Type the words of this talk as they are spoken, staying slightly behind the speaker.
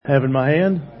Have in my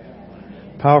hand,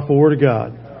 powerful Word of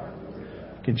God.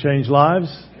 Can change lives,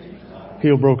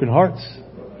 heal broken hearts,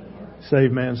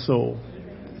 save man's soul.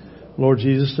 Lord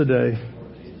Jesus, today,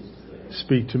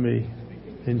 speak to me.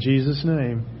 In Jesus'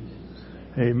 name,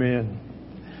 amen.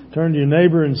 Turn to your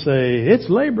neighbor and say, it's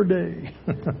Labor Day.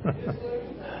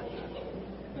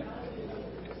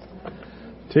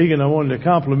 Tegan, I wanted to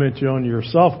compliment you on your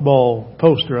softball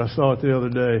poster. I saw it the other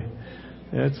day.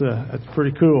 That's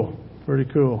pretty cool. Pretty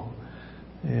cool.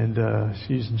 And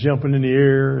she's jumping in the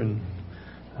air, and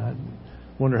I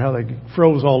wonder how they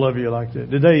froze all of you like that.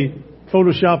 Did they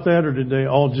Photoshop that, or did they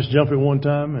all just jump at one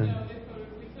time? And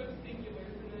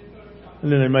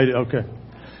then they made it. Okay.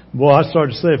 Boy, I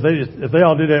started to say if they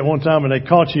all did that at one time and they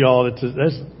caught you all,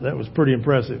 that was pretty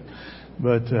impressive.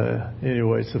 But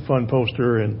anyway, it's a fun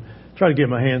poster, and try to get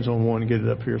my hands on one and get it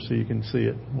up here so you can see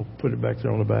it. We'll put it back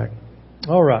there on the back.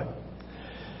 All right.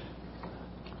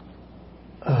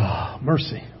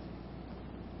 Mercy.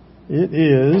 It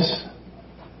is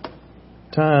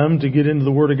time to get into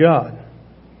the Word of God.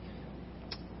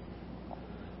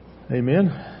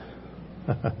 Amen.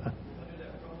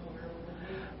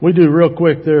 We do real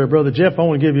quick there, Brother Jeff. I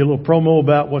want to give you a little promo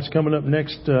about what's coming up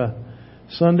next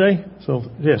Sunday. So,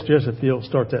 yes, Jess, if you'll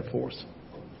start that for us.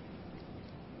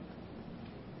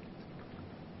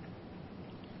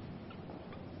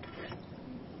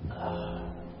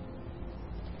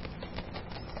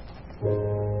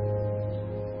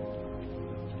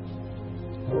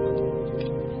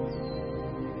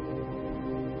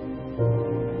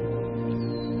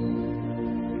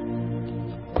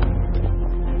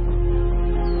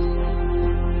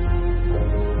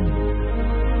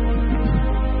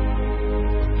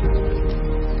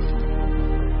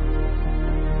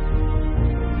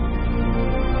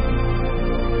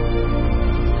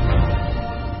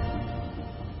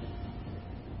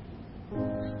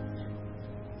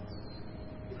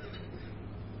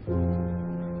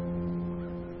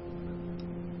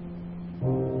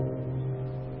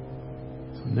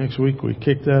 Next week we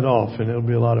kick that off, and it'll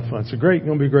be a lot of fun. It's going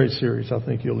to be a great series. I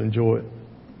think you'll enjoy it.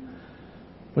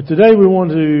 But today we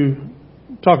want to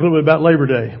talk a little bit about Labor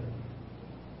Day.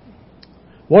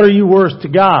 What are you worth to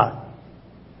God?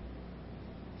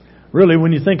 Really,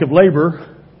 when you think of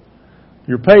labor,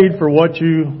 you're paid for what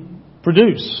you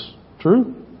produce.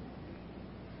 True?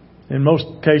 In most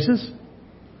cases.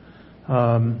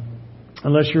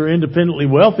 Unless you're independently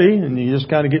wealthy and you just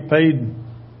kind of get paid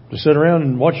to sit around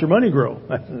and watch your money grow.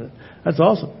 That's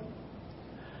awesome.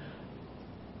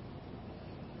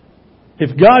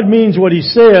 If God means what He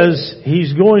says,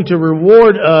 He's going to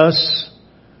reward us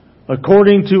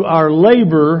according to our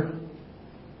labor.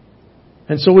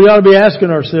 And so we ought to be asking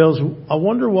ourselves, I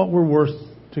wonder what we're worth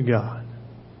to God.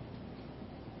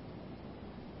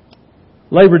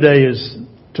 Labor Day is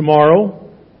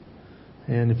tomorrow.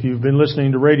 And if you've been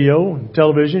listening to radio and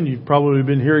television, you've probably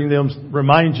been hearing them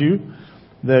remind you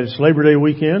that it's Labor Day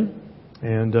weekend,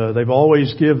 and they've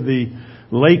always give the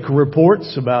lake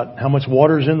reports about how much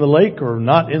water is in the lake or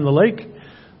not in the lake.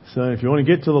 So if you want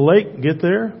to get to the lake, get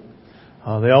there.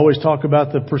 They always talk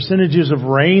about the percentages of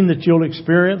rain that you'll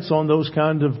experience on those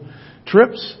kind of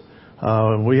trips.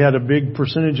 We had a big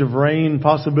percentage of rain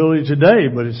possibility today,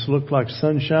 but it's looked like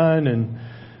sunshine and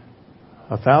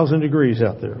 1,000 degrees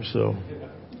out there. So,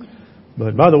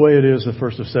 but by the way, it is the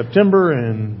 1st of September,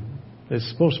 and it's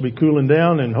supposed to be cooling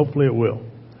down, and hopefully it will.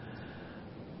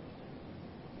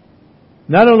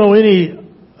 Now, I don't know any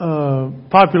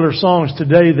popular songs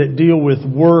today that deal with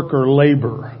work or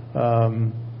labor.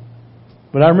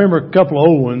 But I remember a couple of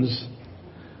old ones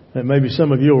that maybe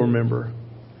some of you will remember.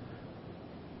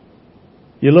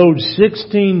 You load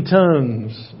 16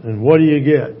 tons, and what do you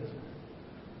get?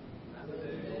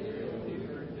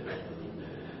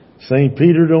 St.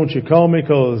 Peter, don't you call me,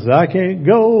 'cause I can't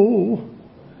go.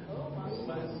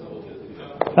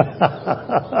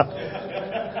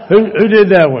 Who did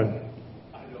that one?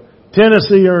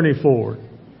 Tennessee Ernie Ford.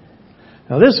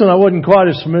 Now this one I wasn't quite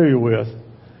as familiar with,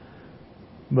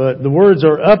 but the words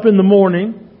are up in the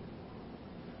morning,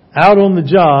 out on the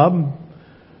job,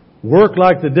 work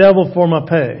like the devil for my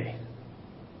pay.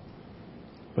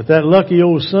 But that lucky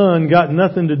old son got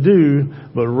nothing to do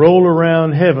but roll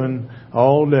around heaven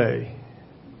all day.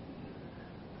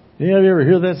 Have you ever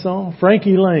hear that song?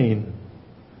 Frankie Lane.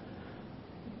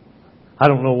 I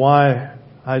don't know why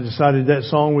I decided that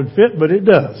song would fit, but it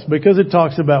does, because it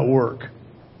talks about work.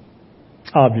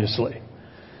 Obviously.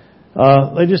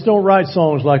 They just don't write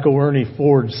songs like old Ernie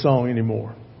Ford's song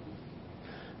anymore.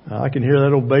 I can hear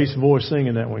that old bass voice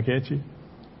singing that one, can't you?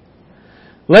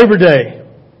 Labor Day.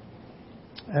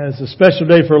 as a special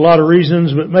day for a lot of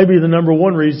reasons, but maybe the number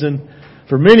one reason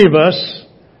for many of us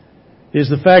is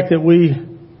the fact that we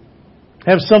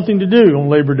have something to do on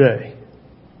Labor Day.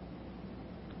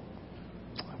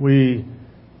 We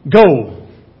go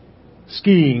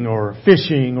skiing or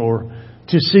fishing or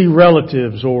to see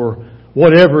relatives or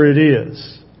whatever it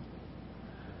is.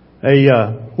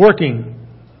 A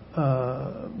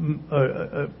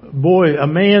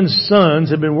man's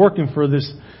sons have been working for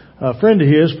this friend of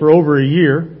his for over a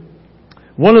year.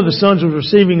 One of the sons was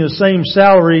receiving the same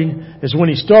salary as when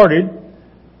he started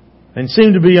and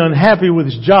seemed to be unhappy with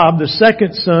his job. The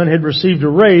second son had received a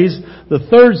raise. The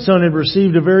third son had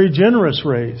received a very generous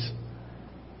raise.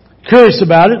 Curious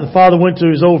about it, the father went to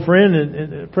his old friend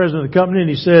and president of the company and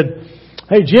he said,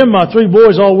 "Hey Jim, my 3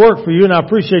 boys all work for you and I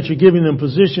appreciate you giving them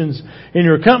positions in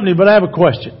your company, but I have a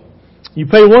question. You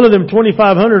pay one of them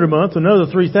 $2,500 a month, another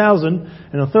 $3,000,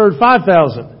 and a third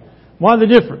 $5,000. Why the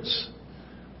difference?"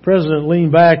 The president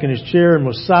leaned back in his chair and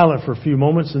was silent for a few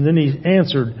moments, and then he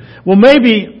answered, "Well,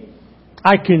 maybe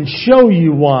I can show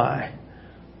you why.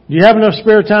 Do you have enough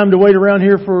spare time to wait around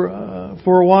here for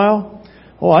a while?"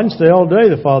 "Oh, I can stay all day,"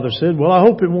 the father said. "Well, I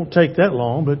hope it won't take that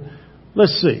long, but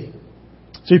let's see."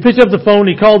 So he picked up the phone,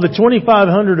 he called the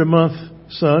 $2,500 a month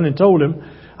son and told him,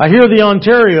 "I hear the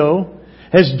Ontario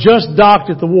has just docked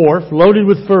at the wharf, loaded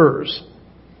with furs.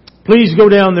 Please go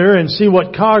down there and see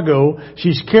what cargo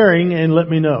she's carrying and let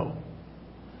me know."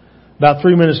 About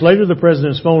 3 minutes later, the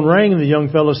president's phone rang and the young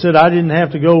fellow said, "I didn't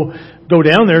have to go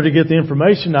down there to get the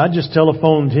information. I just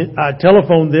telephoned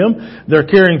them. They're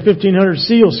carrying 1,500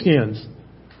 seal skins."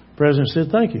 The president said,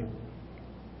 "Thank you."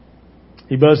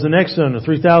 He buzzed the next son, a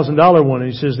 $3,000 one,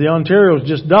 and he says, "The Ontario's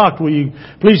just docked. Will you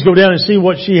please go down and see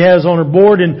what she has on her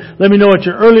board and let me know at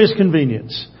your earliest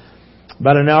convenience?"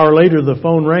 About an hour later, the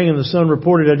phone rang and the son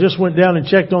reported, "I just went down and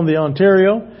checked on the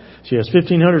Ontario. She has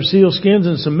 1,500 seal skins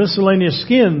and some miscellaneous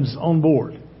skins on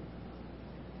board."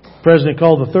 The president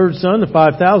called the third son, the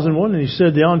 5,000 one, and he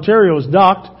said the Ontario is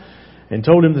docked and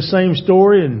told him the same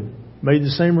story and made the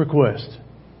same request.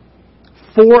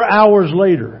 4 hours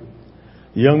later,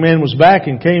 the young man was back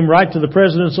and came right to the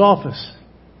president's office.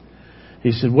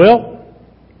 He said, "Well,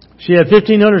 she had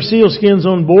 1,500 seal skins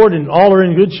on board and all are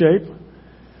in good shape.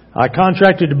 I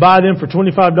contracted to buy them for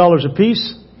 $25 a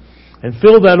piece and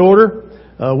filled that order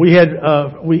we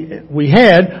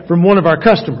had from one of our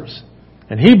customers,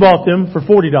 and he bought them for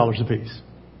 $40 a piece.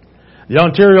 The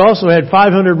Ontario also had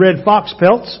 500 red fox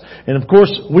pelts, and of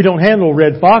course we don't handle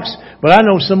red fox, but I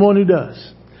know someone who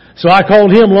does. So I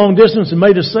called him long distance and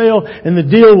made a sale, and the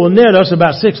deal will net us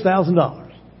about $6,000.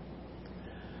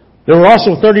 There were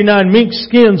also 39 mink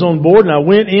skins on board, and I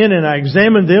went in and I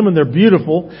examined them, and they're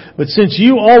beautiful. But since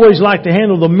you always like to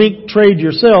handle the mink trade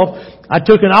yourself, I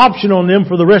took an option on them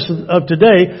for the rest of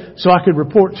today so I could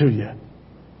report to you."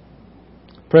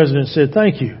 The president said,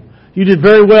 "Thank you. You did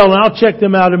very well, and I'll check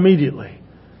them out immediately."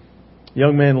 The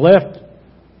young man left.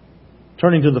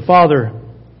 Turning to the father,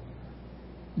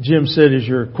 Jim said, "Is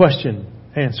your question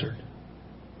answered?"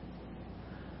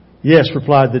 "Yes,"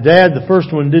 replied the dad. "The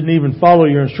first one didn't even follow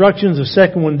your instructions. The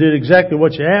second one did exactly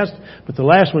what you asked. But the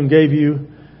last one gave you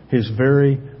his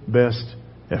very best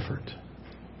effort."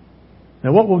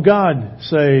 Now what will God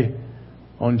say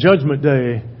on Judgment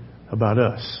Day about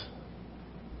us?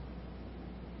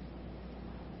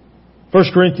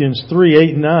 1 Corinthians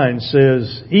 3:8-9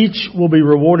 says, "Each will be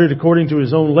rewarded according to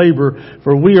his own labor,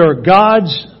 for we are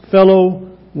God's fellow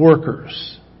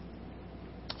workers."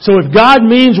 So if God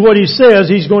means what He says,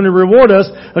 He's going to reward us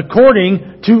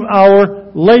according to our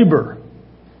labor.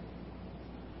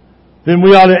 Then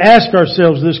we ought to ask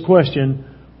ourselves this question: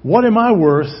 what am I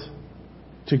worth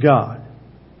to God?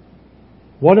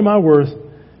 What am I worth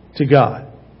to God?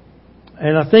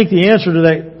 And I think the answer to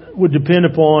that would depend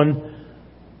upon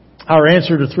our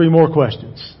answer to 3 more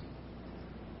questions.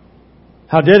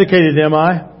 How dedicated am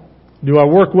I? Do I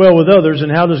work well with others?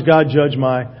 And how does God judge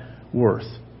my worth?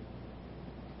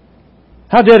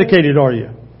 How dedicated are you?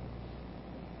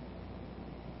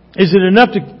 Is it enough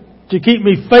to keep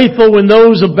me faithful when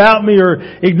those about me are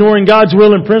ignoring God's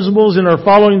will and principles and are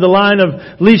following the line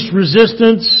of least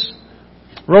resistance?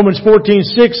 Romans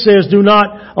 14:6 says, "Do not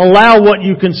allow what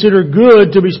you consider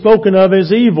good to be spoken of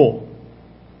as evil."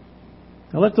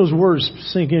 Now let those words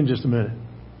sink in just a minute.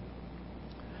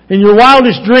 In your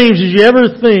wildest dreams, did you ever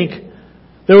think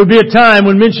there would be a time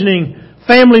when mentioning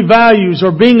family values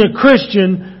or being a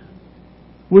Christian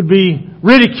would be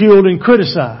ridiculed and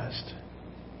criticized?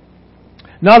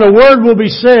 Not a word will be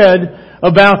said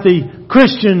about the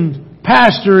Christian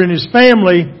pastor and his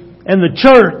family and the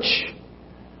church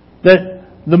that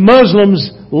the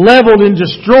Muslims leveled and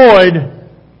destroyed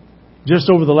just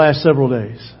over the last several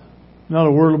days. Not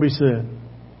a word will be said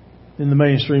in the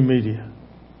mainstream media.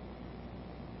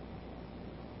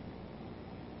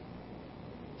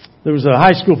 There was a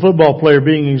high school football player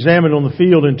being examined on the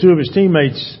field, and two of his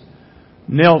teammates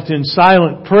knelt in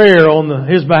silent prayer on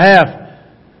his behalf.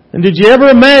 And did you ever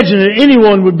imagine that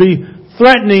anyone would be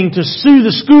threatening to sue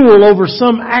the school over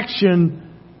some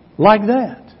action like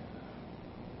that?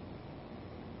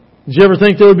 Did you ever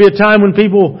think there would be a time when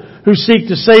people who seek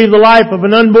to save the life of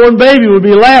an unborn baby would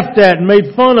be laughed at and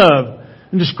made fun of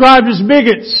and described as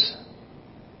bigots?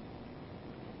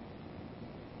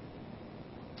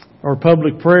 Or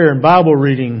public prayer and Bible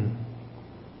reading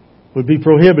would be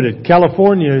prohibited.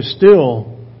 California is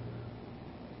still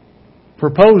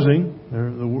proposing,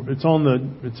 it's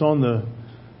on the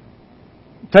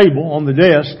table, on the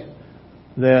desk,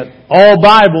 that all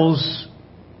Bibles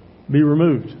be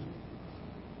removed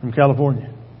from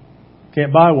California.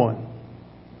 Can't buy one.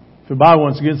 If you buy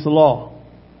one, it's against the law.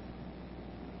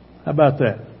 How about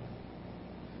that?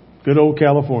 Good old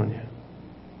California.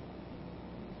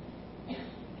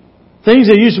 Things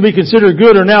that used to be considered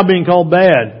good are now being called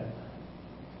bad.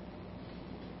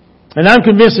 And I'm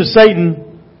convinced that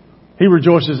Satan, he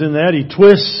rejoices in that. He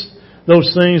twists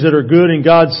those things that are good in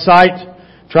God's sight,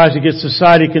 tries to get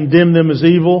society to condemn them as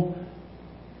evil.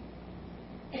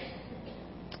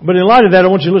 But in light of that, I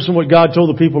want you to listen to what God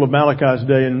told the people of Malachi's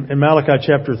day in Malachi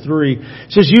chapter 3. It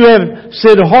says, "You have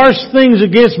said harsh things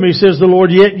against me, says the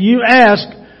Lord, yet you ask,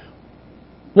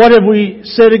 what have we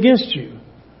said against you?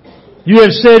 You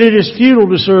have said it is futile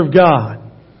to serve God.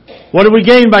 What do we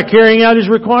gain by carrying out His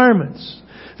requirements?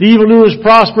 The evildoers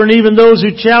prosper, and even those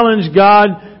who challenge God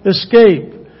escape.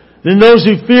 Then those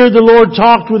who feared the Lord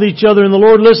talked with each other, and the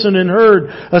Lord listened and heard.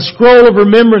 A scroll of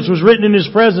remembrance was written in His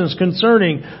presence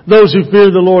concerning those who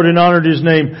feared the Lord and honored His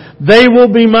name. They will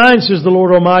be mine, says the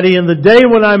Lord Almighty, in the day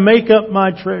when I make up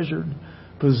my treasured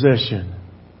possession."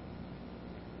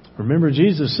 Remember,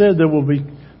 Jesus said there will be,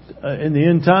 in the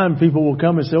end time, people will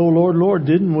come and say, "Oh Lord, Lord,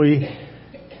 didn't we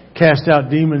cast out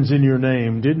demons in your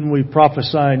name? Didn't we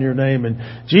prophesy in your name?" And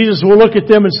Jesus will look at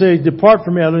them and say, "Depart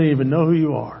from me, I don't even know who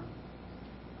you are."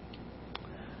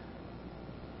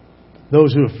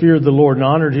 Those who have feared the Lord and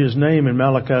honored His name in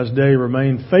Malachi's day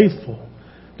remained faithful,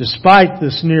 despite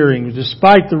the sneering,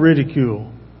 despite the ridicule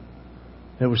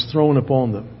that was thrown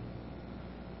upon them.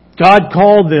 God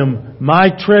called them my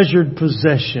treasured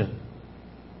possession,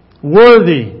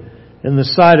 worthy in the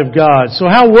sight of God. So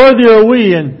how worthy are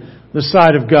we in the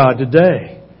sight of God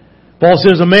today? Paul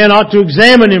says a man ought to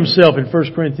examine himself in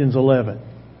 1 Corinthians 11.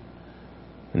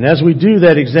 And as we do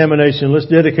that examination, let's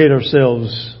dedicate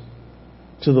ourselves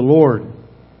to the Lord,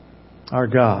 our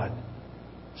God.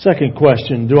 Second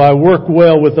question, do I work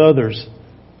well with others?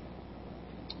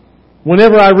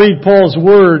 Whenever I read Paul's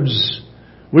words,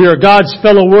 we are God's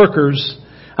fellow workers,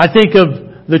 I think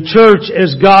of the church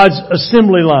as God's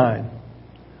assembly line.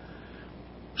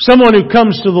 Someone who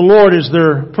comes to the Lord as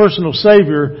their personal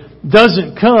Savior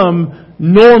doesn't come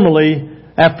normally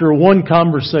after one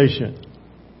conversation.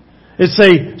 It's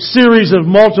a series of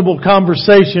multiple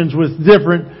conversations with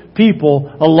different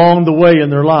people along the way in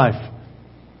their life.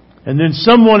 And then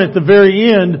someone at the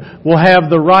very end will have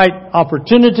the right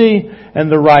opportunity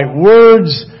and the right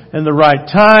words and the right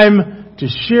time to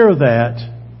share that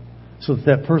so that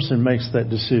that person makes that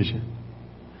decision.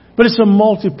 But it's a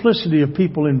multiplicity of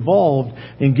people involved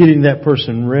in getting that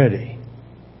person ready.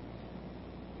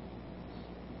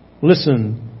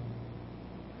 Listen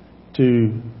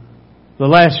to the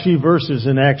last few verses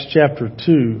in Acts chapter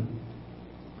 2.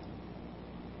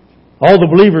 All the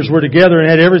believers were together and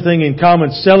had everything in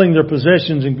common, selling their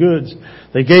possessions and goods.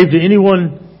 They gave to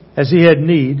anyone as he had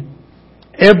need.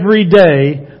 Every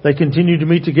day they continued to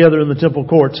meet together in the temple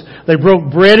courts. They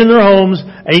broke bread in their homes,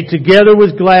 ate together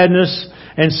with gladness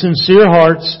and sincere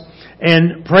hearts,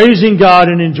 and praising God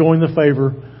and enjoying the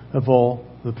favor of all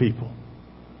the people.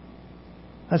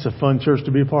 That's a fun church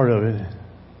to be a part of, isn't it?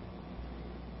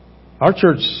 Our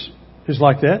church is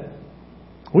like that.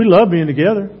 We love being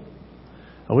together.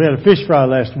 We had a fish fry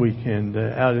last week and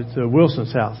out at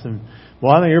Wilson's house. And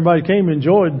well, I think everybody came and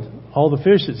enjoyed all the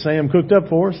fish that Sam cooked up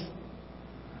for us.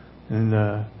 And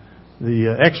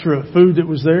the extra food that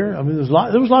was there. I mean,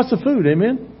 there was lots of food.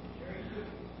 Amen?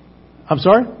 I'm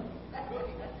sorry?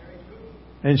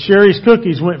 And Sherry's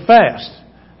cookies went fast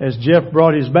as Jeff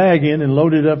brought his bag in and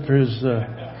loaded up for his...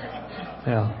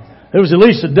 There was at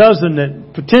least a dozen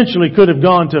that potentially could have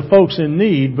gone to folks in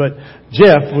need, but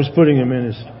Jeff was putting them in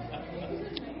his...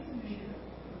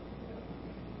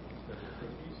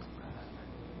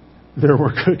 There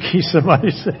were cookies,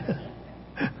 somebody said.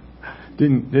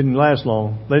 Didn't last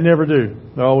long. They never do.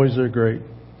 They're great.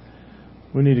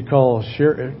 We need to call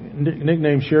Sherry,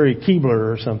 nickname Sherry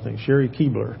Keebler or something. Sherry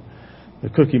Keebler, the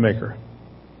cookie maker.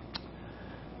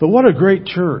 But what a great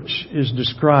church is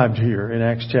described here in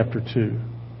Acts chapter 2.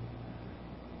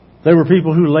 They were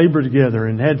people who labored together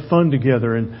and had fun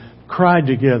together and cried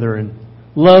together and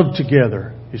loved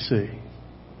together, you see.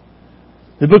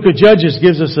 The book of Judges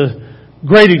gives us a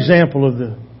great example of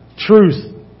the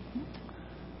truth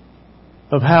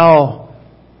of how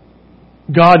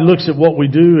God looks at what we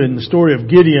do in the story of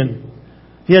Gideon.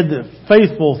 He had the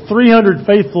 300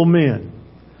 faithful men.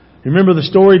 Remember the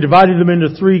story? Divided them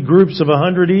into 3 groups of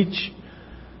 100 each.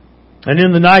 And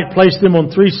in the night placed them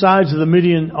on 3 sides of the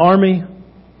Midian army.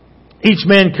 Each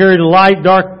man carried a light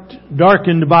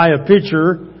darkened by a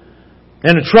pitcher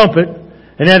and a trumpet.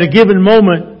 And at a given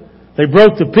moment, they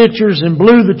broke the pitchers and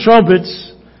blew the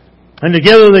trumpets. And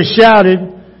together they shouted,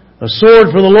 "A sword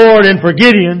for the Lord and for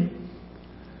Gideon."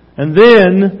 And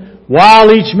then,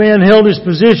 while each man held his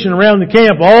position around the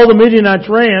camp, all the Midianites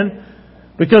ran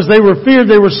because they were feared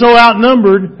they were so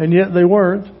outnumbered, and yet they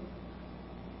weren't.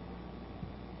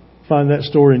 Find that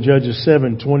story in Judges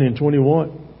 7, 20 and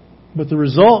 21. But the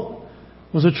result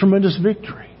was a tremendous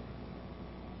victory.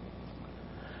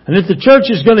 And if the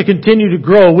church is going to continue to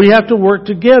grow, we have to work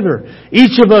together.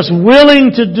 Each of us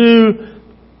willing to do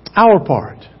our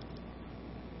part.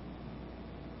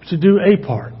 To do a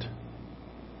part.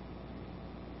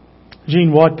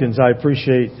 Jean Watkins, I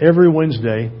appreciate every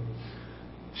Wednesday.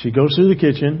 She goes through the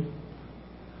kitchen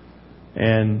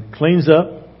and cleans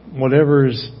up whatever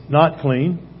is not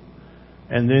clean,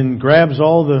 and then grabs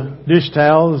all the dish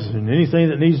towels and anything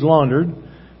that needs laundered,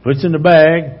 puts in a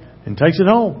bag, and takes it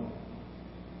home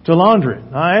to launder it.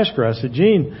 I asked her, I said,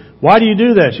 "Jean, why do you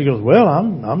do that?" She goes, "Well,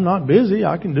 I'm not busy.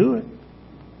 I can do it."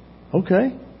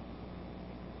 Okay.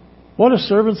 What a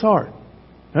servant's heart.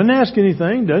 Doesn't ask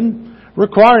anything, doesn't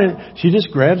require it. She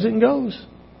just grabs it and goes.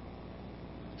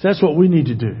 So that's what we need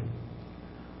to do.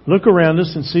 Look around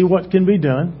us and see what can be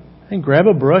done, and grab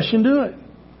a brush and do it.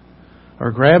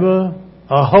 Or grab a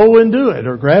hoe and do it.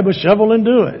 Or grab a shovel and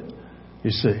do it.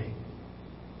 You see.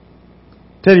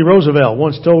 Teddy Roosevelt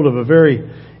once told of a very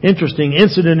interesting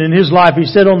incident in his life. He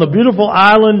said on the beautiful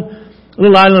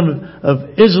little island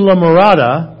of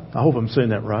Islamorada, I hope I'm saying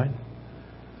that right,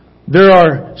 there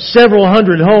are several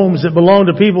hundred homes that belong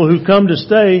to people who come to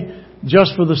stay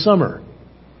just for the summer.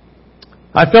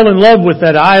 I fell in love with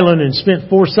that island and spent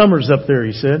 4 summers up there,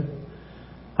 he said.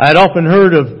 I had often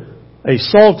heard of a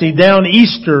salty down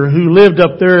Easter who lived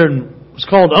up there and was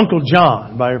called Uncle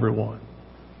John by everyone.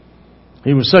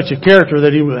 He was such a character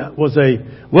that he was a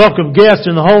welcome guest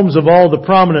in the homes of all the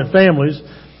prominent families.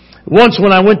 Once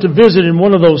when I went to visit in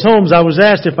one of those homes, I was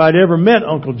asked if I'd ever met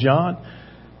Uncle John.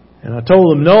 And I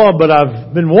told them, "No, but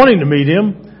I've been wanting to meet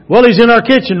him." "Well, he's in our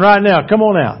kitchen right now. Come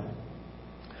on out."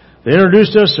 They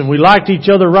introduced us and we liked each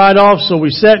other right off, so we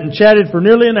sat and chatted for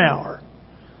nearly an hour.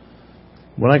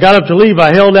 When I got up to leave,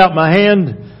 I held out my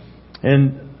hand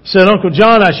and said, "Uncle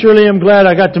John, I surely am glad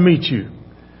I got to meet you.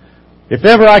 If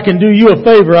ever I can do you a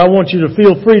favor, I want you to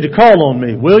feel free to call on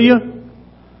me, will you?"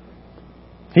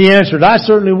 He answered, "I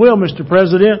certainly will, Mr.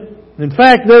 President. In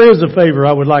fact, there is a favor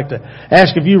I would like to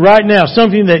ask of you right now,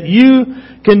 something that you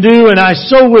can do, and I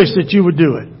so wish that you would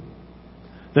do it."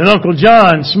 Then Uncle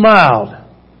John smiled.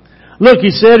 "Look,"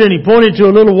 he said, and he pointed to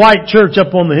a little white church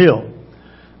up on the hill.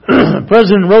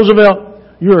 "President Roosevelt,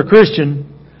 you're a Christian,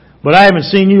 but I haven't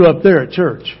seen you up there at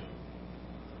church.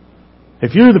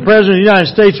 If you, the President of the United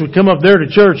States, would come up there to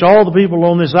church, all the people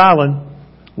on this island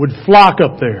would flock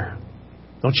up there.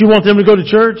 Don't you want them to go to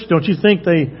church? Don't you think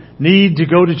they need to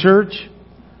go to church?"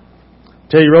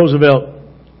 Teddy Roosevelt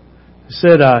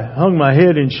said, I hung my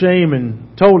head in shame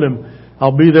and told him,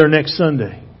 "I'll be there next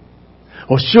Sunday."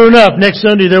 Well, sure enough, next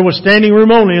Sunday there was standing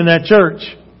room only in that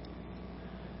church.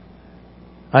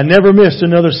 I never missed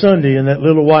another Sunday in that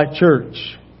little white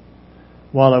church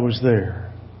while I was there.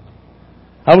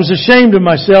 I was ashamed of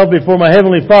myself before my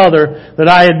Heavenly Father that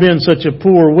I had been such a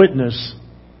poor witness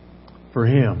for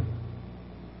Him.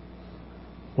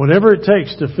 Whatever it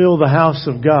takes to fill the house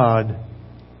of God,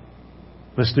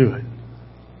 let's do it.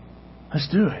 Let's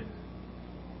do it.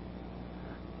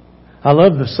 I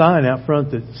love the sign out front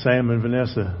that Sam and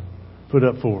Vanessa put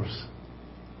up for us.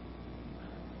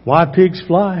 "Why pigs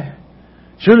fly?"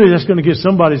 Surely that's going to get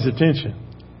somebody's attention.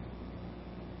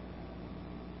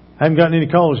 I haven't gotten any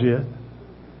calls yet.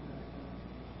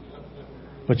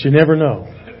 But you never know.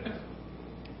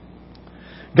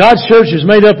 God's church is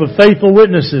made up of faithful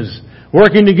witnesses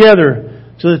working together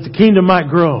so that the kingdom might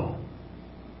grow.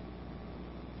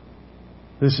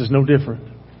 This is no different.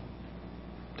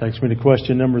 Takes me to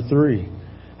question number 3.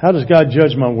 How does God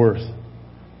judge my worth?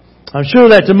 I'm sure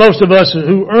that to most of us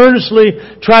who earnestly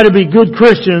try to be good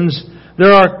Christians,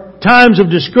 there are times of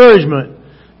discouragement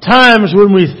Times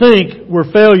when we think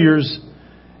we're failures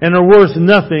and are worth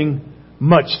nothing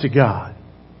much to God.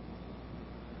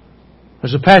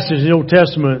 There's a passage in the Old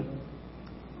Testament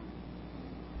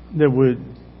that would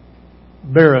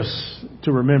bear us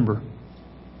to remember.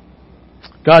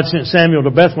 God sent Samuel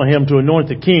to Bethlehem to anoint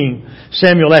the king.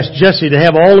 Samuel asked Jesse to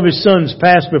have all of his sons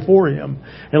pass before him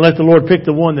and let the Lord pick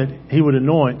the one that he would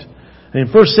anoint. And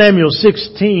in 1 Samuel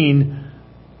 16,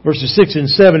 verses 6 and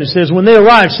 7, it says, When they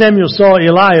arrived, Samuel saw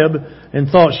Eliab and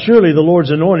thought, Surely the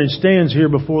Lord's anointed stands here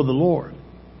before the Lord.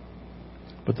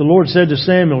 But the Lord said to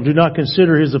Samuel, Do not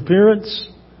consider his appearance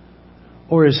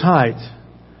or his height,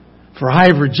 for I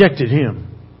have rejected him.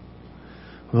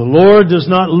 The Lord does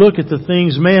not look at the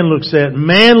things man looks at.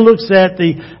 Man looks at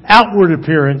the outward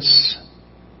appearance,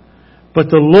 but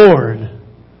the Lord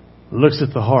looks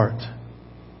at the heart.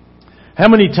 How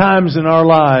many times in our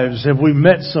lives have we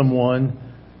met someone,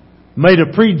 made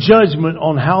a prejudgment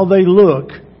on how they look,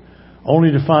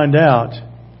 only to find out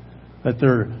that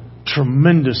they're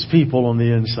tremendous people on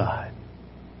the inside?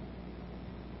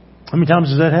 How many times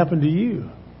has that happened to you?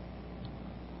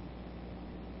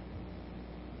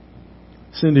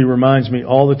 Cindy reminds me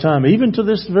all the time, even to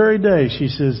this very day, she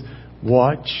says,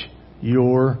 watch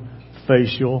your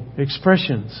facial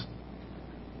expressions.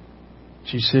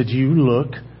 She said, you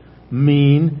look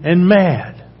mean and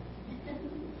mad.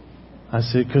 I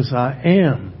said, because I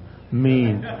am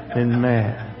mean and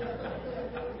mad.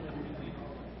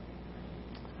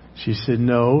 She said,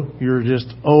 no, you're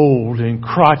just old and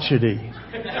crotchety.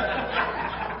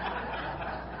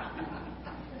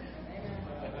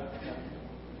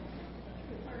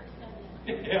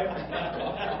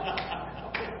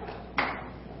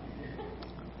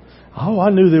 Oh,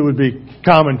 I knew there would be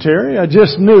commentary. I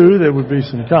just knew there would be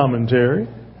some commentary.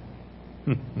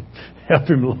 Help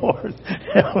him, Lord.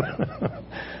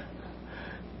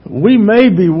 We may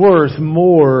be worth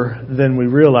more than we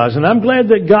realize. And I'm glad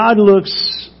that God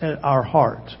looks at our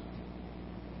heart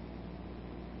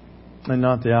and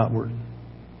not the outward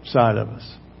side of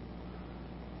us.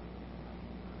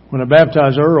 When I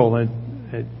baptized Earl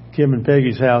at Kim and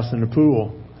Peggy's house in the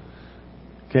pool,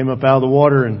 came up out of the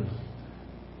water and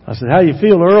I said, how you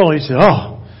feel, Earl? He said,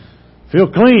 oh,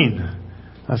 feel clean.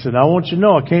 I said, I want you to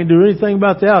know I can't do anything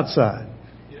about the outside.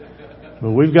 But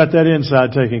we've got that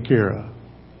inside taken care of.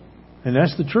 And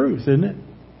that's the truth, isn't it?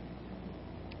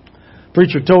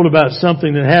 Preacher told about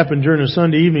something that happened during a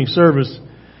Sunday evening service,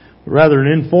 rather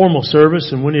an informal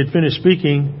service, and when he had finished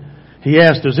speaking, he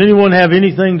asked, does anyone have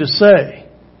anything to say?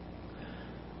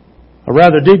 A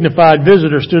rather dignified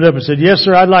visitor stood up and said, yes,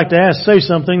 sir, I'd like to say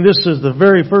something. This is the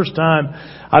very first time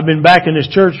I've been back in this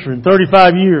church for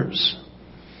 35 years.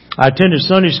 I attended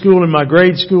Sunday school in my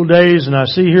grade school days, and I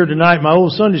see here tonight my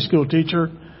old Sunday school teacher,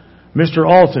 Mr.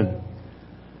 Alton.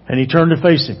 And he turned to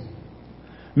face him.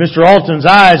 Mr. Alton's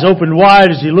eyes opened wide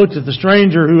as he looked at the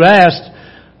stranger, who asked,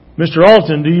 Mr.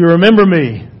 Alton, do you remember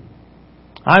me?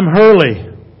 I'm Hurley.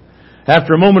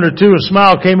 After a moment or two, a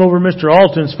smile came over Mr.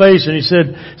 Alton's face, and he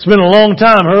said, it's been a long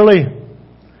time, Hurley.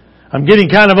 I'm getting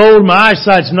kind of old. My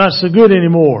eyesight's not so good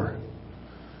anymore.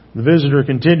 The visitor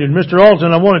continued, Mr.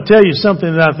 Alton, I want to tell you something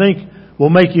that I think will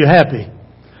make you happy.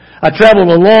 I traveled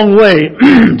a long way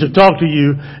to talk to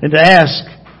you and to ask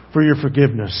for your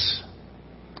forgiveness.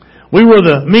 We were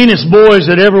the meanest boys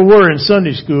that ever were in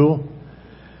Sunday school,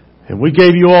 and we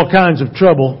gave you all kinds of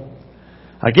trouble.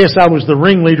 I guess I was the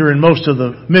ringleader in most of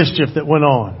the mischief that went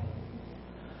on.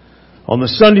 On the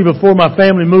Sunday before my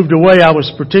family moved away, I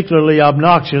was particularly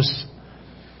obnoxious.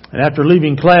 And after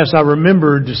leaving class, I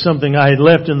remembered something I had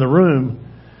left in the room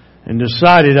and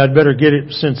decided I'd better get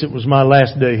it since it was my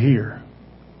last day here.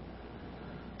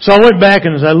 So I went back,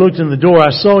 and as I looked in the door,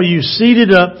 I saw you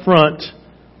seated up front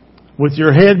with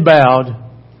your head bowed,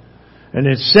 and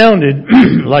it sounded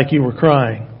like you were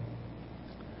crying.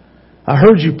 I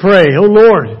heard you pray, oh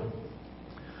Lord,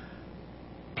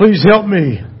 please help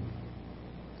me.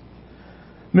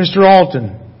 Mr.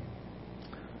 Alton,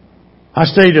 I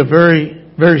stayed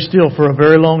very still for a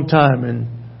very long time, and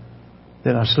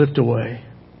then I slipped away.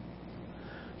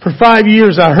 For 5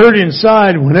 years I heard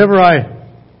inside whenever I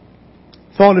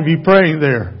thought of you praying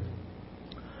there.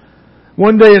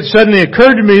 One day it suddenly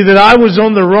occurred to me that I was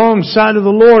on the wrong side of the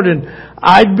Lord, and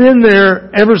I'd been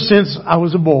there ever since I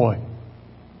was a boy.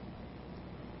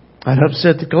 I'd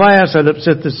upset the class, I'd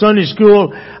upset the Sunday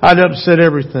school, I'd upset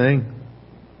everything.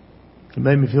 It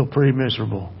made me feel pretty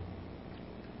miserable.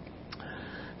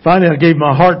 Finally, I gave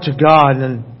my heart to God,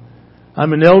 and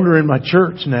I'm an elder in my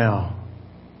church now.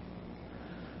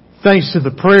 Thanks to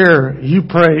the prayer you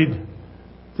prayed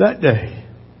that day.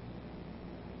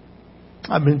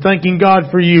 I've been thanking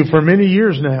God for you for many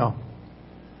years now.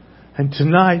 And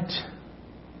tonight,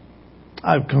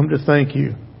 I've come to thank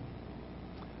you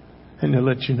and to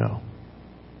let you know.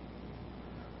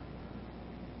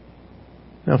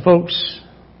 Now, folks,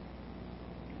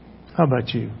 how about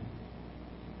you?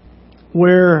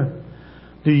 Where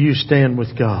do you stand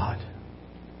with God?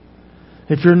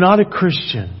 If you're not a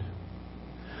Christian,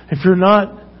 if you're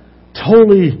not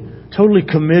totally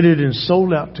committed and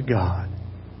sold out to God,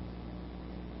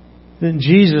 then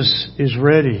Jesus is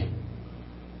ready.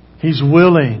 He's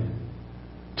willing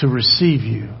to receive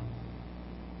you.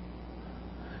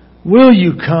 Will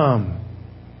you come?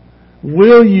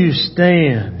 Will you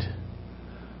stand?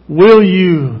 Will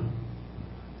you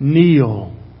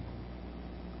kneel?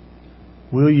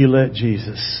 Will you let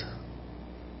Jesus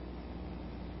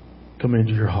come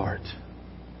into your heart?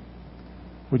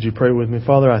 Would you pray with me?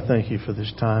 Father, I thank you for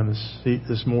this time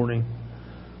this morning.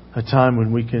 A time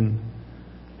when we can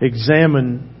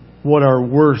examine what our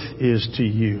worth is to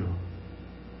you.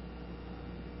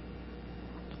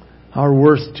 Our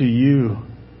worth to you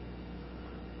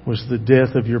was the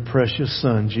death of your precious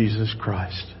Son, Jesus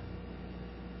Christ.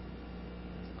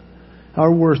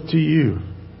 Our worth to you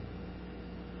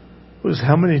was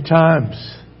how many times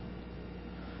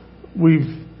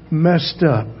we've messed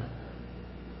up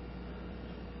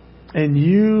and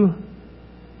you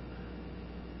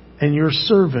and your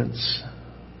servants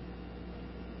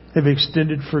have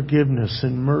extended forgiveness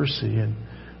and mercy and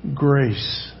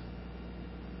grace.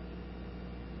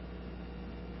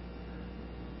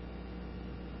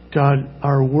 God,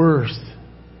 our worth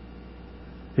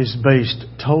is based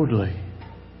totally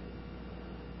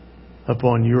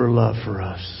upon your love for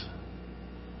us.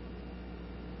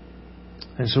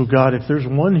 And so, God, if there's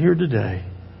one here today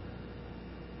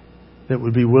that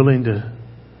would be willing to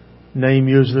name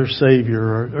you as their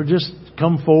Savior, or just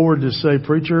come forward to say,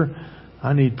 "Preacher,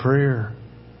 I need prayer."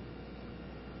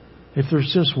 If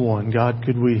there's just one, God,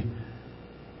 could we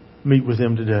meet with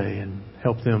them today and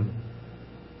help them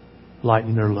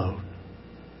lighten their load?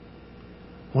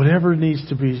 Whatever needs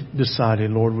to be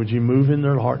decided, Lord, would you move in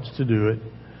their hearts to do it?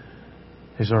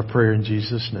 Is our prayer in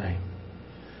Jesus' name.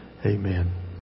 Amen.